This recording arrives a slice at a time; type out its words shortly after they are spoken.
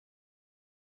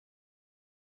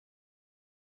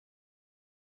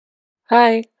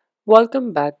Hi,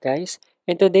 welcome back guys.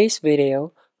 In today's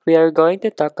video, we are going to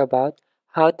talk about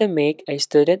how to make a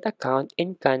student account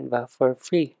in Canva for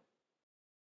free.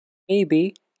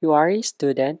 Maybe you are a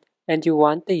student and you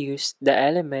want to use the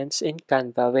elements in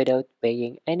Canva without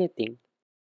paying anything.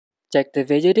 Check the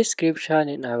video description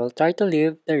and I will try to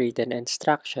leave the written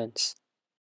instructions.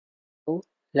 So,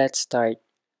 let's start.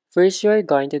 First you are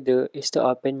going to do is to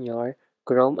open your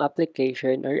Chrome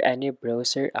application or any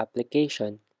browser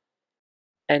application.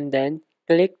 And then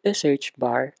click the search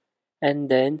bar and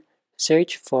then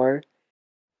search for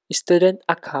student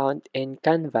account in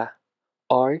Canva,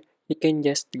 or you can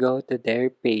just go to their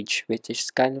page, which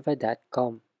is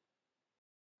canva.com.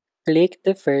 Click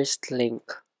the first link,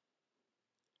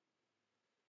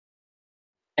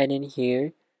 and in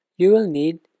here you will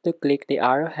need to click the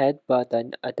arrowhead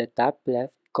button at the top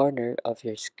left corner of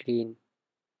your screen,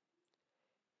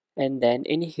 and then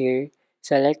in here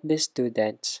select the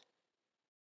students.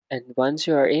 And once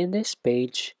you are in this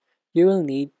page, you will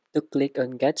need to click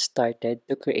on Get Started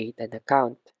to create an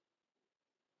account.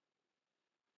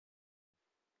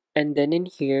 And then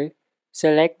in here,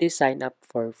 select the sign up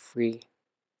for free.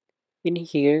 In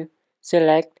here,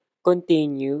 select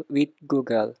Continue with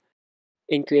Google.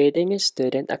 In creating a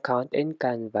student account in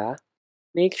Canva,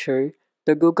 make sure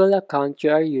the Google account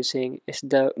you are using is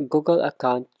the Google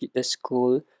account the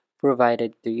school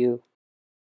provided to you.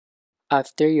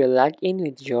 After you log in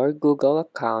with your Google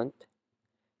account,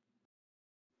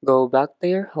 go back to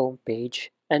your home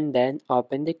page and then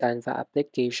open the Canva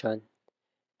application.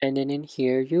 And then in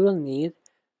here, you will need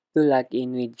to log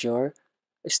in with your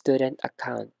student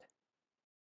account.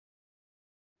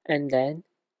 And then,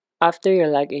 after you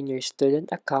log in your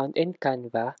student account in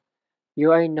Canva,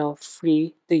 you are now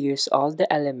free to use all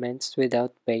the elements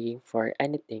without paying for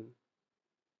anything.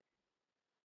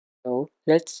 So,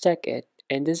 let's check it.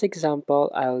 In this example,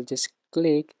 I'll just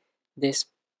click this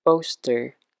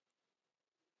poster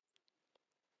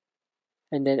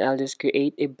and then I'll just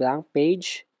create a blank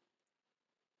page.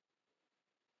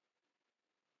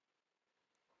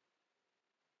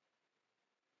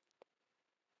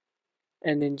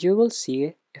 And then you will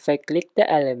see if I click the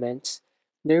elements,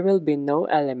 there will be no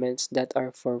elements that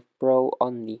are for Pro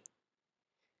only.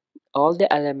 All the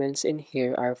elements in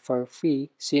here are for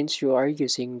free since you are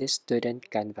using the student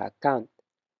Canva account.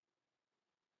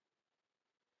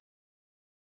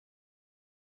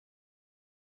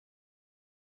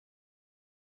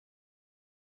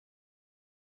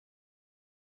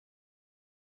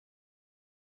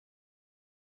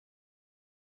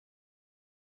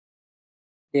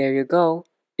 There you go.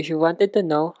 If you wanted to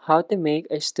know how to make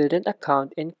a student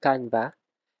account in Canva,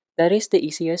 that is the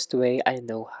easiest way I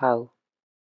know how.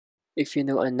 If you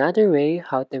know another way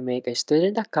how to make a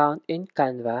student account in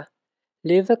Canva,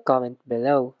 leave a comment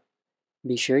below.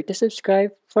 Be sure to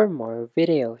subscribe for more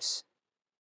videos.